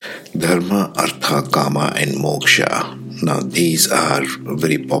Dharma, Artha, Kama, and Moksha. Now, these are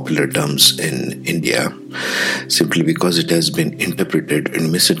very popular terms in India simply because it has been interpreted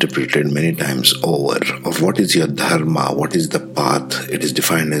and misinterpreted many times over. Of what is your Dharma, what is the path? It is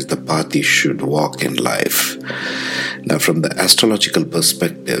defined as the path you should walk in life. Now, from the astrological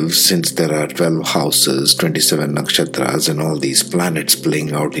perspective, since there are 12 houses, 27 nakshatras, and all these planets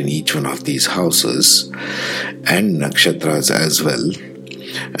playing out in each one of these houses, and nakshatras as well,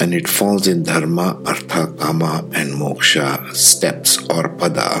 and it falls in Dharma, Artha, Kama, and Moksha steps or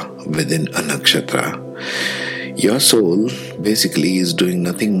pada within a nakshatra. Your soul basically is doing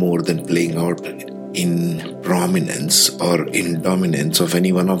nothing more than playing out in prominence or in dominance of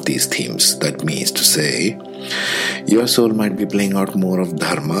any one of these themes. That means to say, your soul might be playing out more of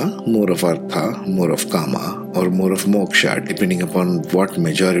Dharma, more of Artha, more of Kama, or more of Moksha, depending upon what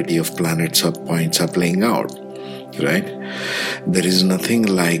majority of planets or points are playing out. Right? There is nothing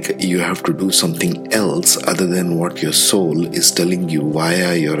like you have to do something else other than what your soul is telling you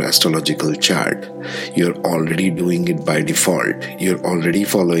via your astrological chart. You're already doing it by default. You're already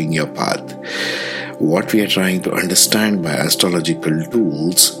following your path. What we are trying to understand by astrological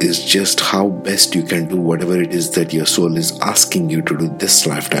tools is just how best you can do whatever it is that your soul is asking you to do this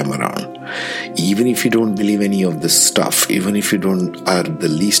lifetime around. Even if you don't believe any of this stuff, even if you are the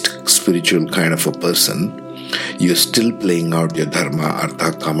least spiritual kind of a person, you're still playing out your Dharma,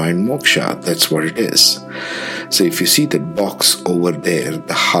 Artha, Kama, and Moksha. That's what it is. So if you see that box over there,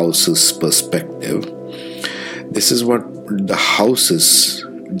 the house's perspective, this is what the houses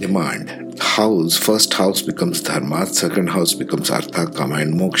demand. First house becomes Dharma, second house becomes Artha, Kama,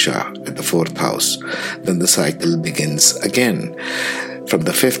 and Moksha at the fourth house. Then the cycle begins again. From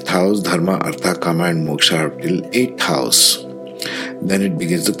the fifth house, Dharma, Artha, Kama, and Moksha till eighth house. Then it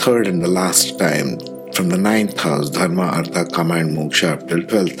begins the third and the last time. From the ninth house, Dharma, Artha, Kama, and Moksha up till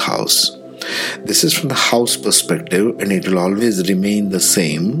 12th house. This is from the house perspective, and it will always remain the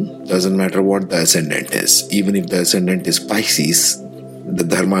same. Doesn't matter what the ascendant is. Even if the ascendant is Pisces, the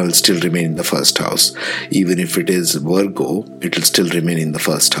Dharma will still remain in the first house. Even if it is Virgo, it will still remain in the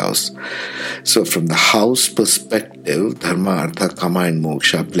first house. So from the house perspective, Dharma, Artha, Kama, and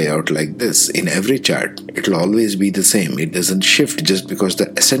Moksha play out like this. In every chart, it will always be the same. It doesn't shift just because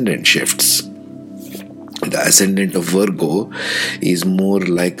the ascendant shifts. The ascendant of Virgo is more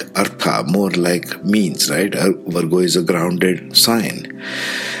like Artha, more like means, right? Virgo is a grounded sign.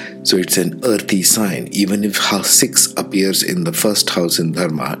 So it's an earthy sign. Even if house 6 appears in the first house in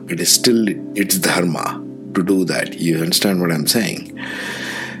Dharma, it's Dharma to do that. You understand what I'm saying?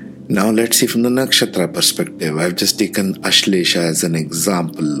 Now let's see from the nakshatra perspective. I've just taken Ashlesha as an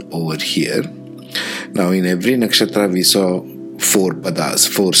example over here. Now in every nakshatra we saw 4 padas,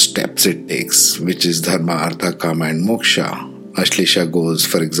 4 steps it takes, which is Dharma, Artha, Kama, and Moksha. Ashlesha goes,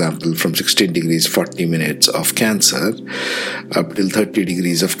 for example, from 16 degrees 40 minutes of Cancer up till 30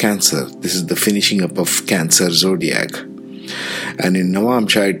 degrees of Cancer. This is the finishing up of Cancer zodiac. And in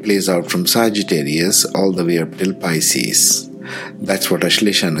Navamsha, it plays out from Sagittarius all the way up till Pisces. That's what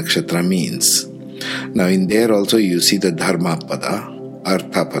Ashlesha Nakshatra means. Now in there also you see the Dharma pada,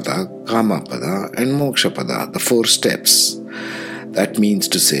 Artha pada, Kama pada, and Moksha pada, the 4 steps. That means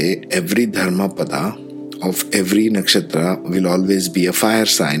to say every Dharma pada of every nakshatra will always be a fire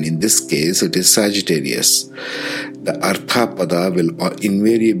sign. In this case, it is Sagittarius. The Artha pada will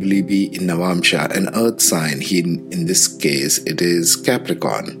invariably be in Navamsha, an earth sign. In this case, it is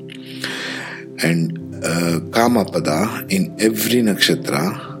Capricorn. And Kama pada in every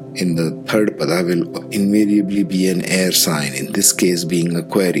nakshatra, in the third pada, will invariably be an air sign. In this case, being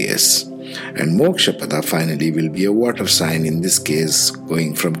Aquarius. And Moksha pada finally will be a water sign, in this case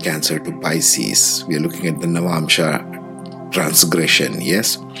going from Cancer to Pisces. We are looking at the Navamsha transgression,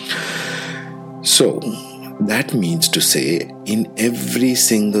 yes? So that means to say in every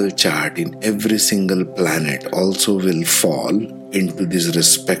single chart, in every single planet also will fall into these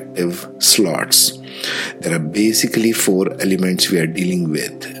respective slots. There are basically 4 elements we are dealing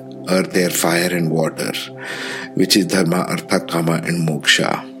with: earth, air, fire, and water, which is Dharma, Artha, Kama, and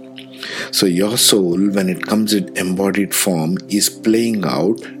Moksha. So your soul, when it comes in embodied form, is playing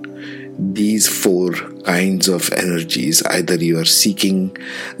out these 4 kinds of energies. Either you are seeking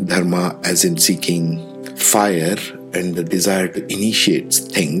Dharma as in seeking fire and the desire to initiate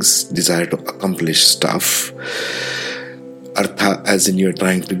things, desire to accomplish stuff. Artha as in you're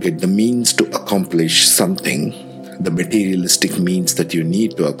trying to get the means to accomplish something, the materialistic means that you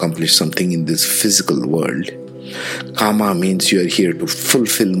need to accomplish something in this physical world. Kama means you are here to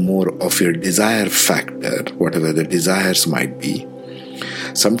fulfill more of your desire factor, whatever the desires might be.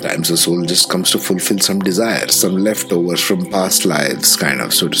 Sometimes the soul just comes to fulfill some desires, some leftovers from past lives, kind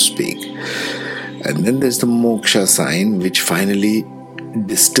of, so to speak. And then there's the moksha sign, which finally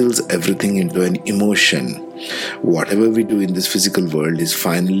distills everything into an emotion. Whatever we do in this physical world is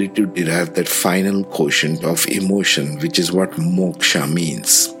finally to derive that final quotient of emotion, which is what moksha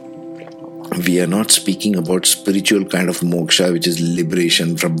means. We are not speaking about spiritual kind of moksha, which is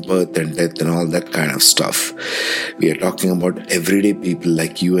liberation from birth and death and all that kind of stuff. We are talking about everyday people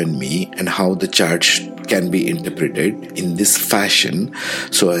like you and me, and how the chart can be interpreted in this fashion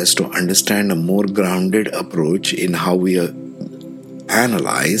so as to understand a more grounded approach in how we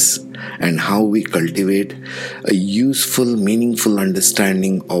analyze and how we cultivate a useful, meaningful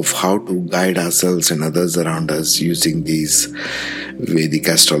understanding of how to guide ourselves and others around us using these Vedic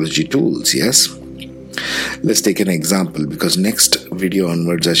astrology tools. Yes, let's take an example, because next video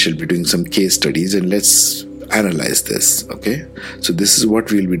onwards I shall be doing some case studies, and let's analyze this. Okay, so this is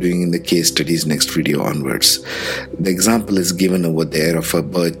what we'll be doing in the case studies next video onwards. The example is given over there of a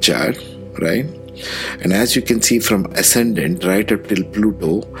birth chart, right? And as you can see, from ascendant right up till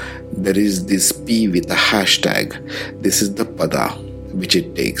Pluto, there is this P with a hashtag. This is the pada which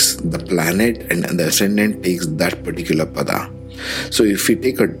it takes. The planet and the ascendant takes that particular pada. So if we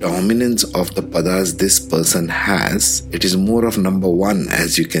take a dominance of the padas this person has, it is more of number 1,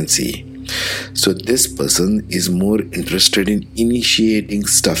 as you can see. So this person is more interested in initiating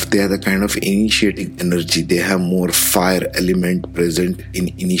stuff. They are the kind of initiating energy. They have more fire element present in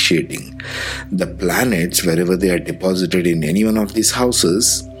initiating. The planets, wherever they are deposited in any one of these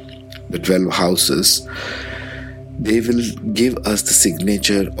houses, the 12 houses, they will give us the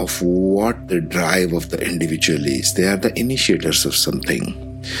signature of what the drive of the individual is. They are the initiators of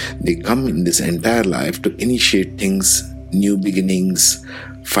something. They come in this entire life to initiate things, new beginnings,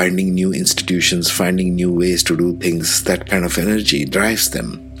 finding new institutions, finding new ways to do things. That kind of energy drives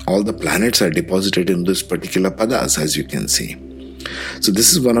them. All the planets are deposited in this particular padas, as you can see. So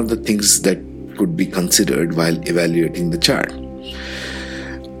this is one of the things that could be considered while evaluating the chart.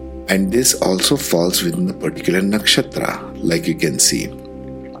 And this also falls within the particular nakshatra, like you can see.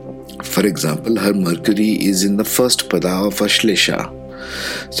 For example, her Mercury is in the first pada of Ashlesha.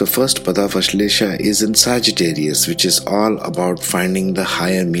 So first pada of Ashlesha is in Sagittarius, which is all about finding the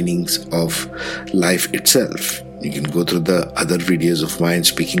higher meanings of life itself. You can go through the other videos of mine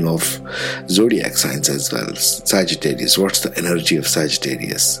speaking of zodiac signs as well. Sagittarius, what's the energy of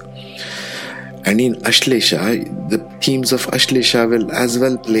Sagittarius? And in Ashlesha, the themes of Ashlesha will as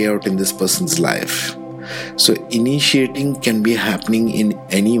well play out in this person's life. So initiating can be happening in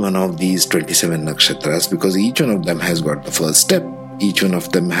any one of these 27 nakshatras, because each one of them has got the first step. Each one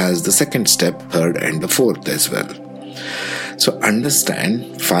of them has the second step, third and the fourth as well. So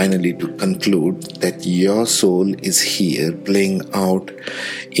understand, finally, to conclude, that your soul is here playing out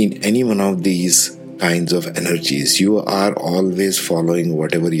in any one of these kinds of energies. You are always following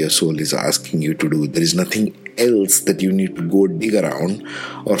whatever your soul is asking you to do. There is nothing else that you need to go dig around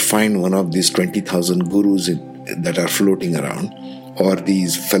or find one of these 20,000 gurus that are floating around, or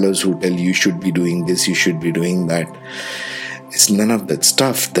these fellows who tell you should be doing this, you should be doing that. It's none of that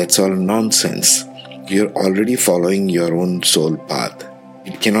stuff. That's all nonsense. You're already following your own soul path.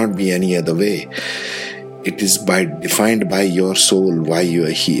 It cannot be any other way. It is defined by your soul why you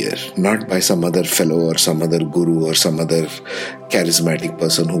are here, not by some other fellow or some other guru or some other charismatic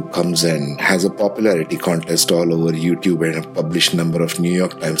person who comes and has a popularity contest all over YouTube and a published number of New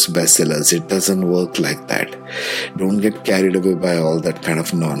York Times bestsellers. It doesn't work like that. Don't get carried away by all that kind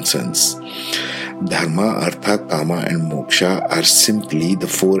of nonsense. Dharma, Artha, Kama and Moksha are simply the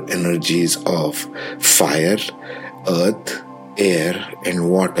 4 energies of fire, earth, air and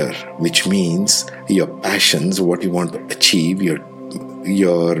water, which means your passions, what you want to achieve,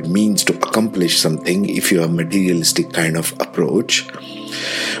 your means to accomplish something if you are a materialistic kind of approach,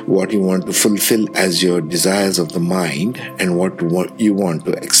 what you want to fulfill as your desires of the mind, and what you want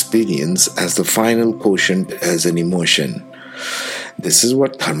to experience as the final quotient as an emotion. This is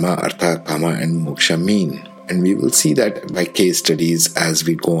what Dharma, Artha, Kama and Moksha mean. And we will see that by case studies as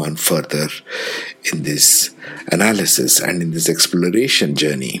we go on further in this analysis and in this exploration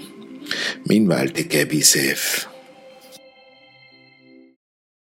journey. Meanwhile, take care, be safe.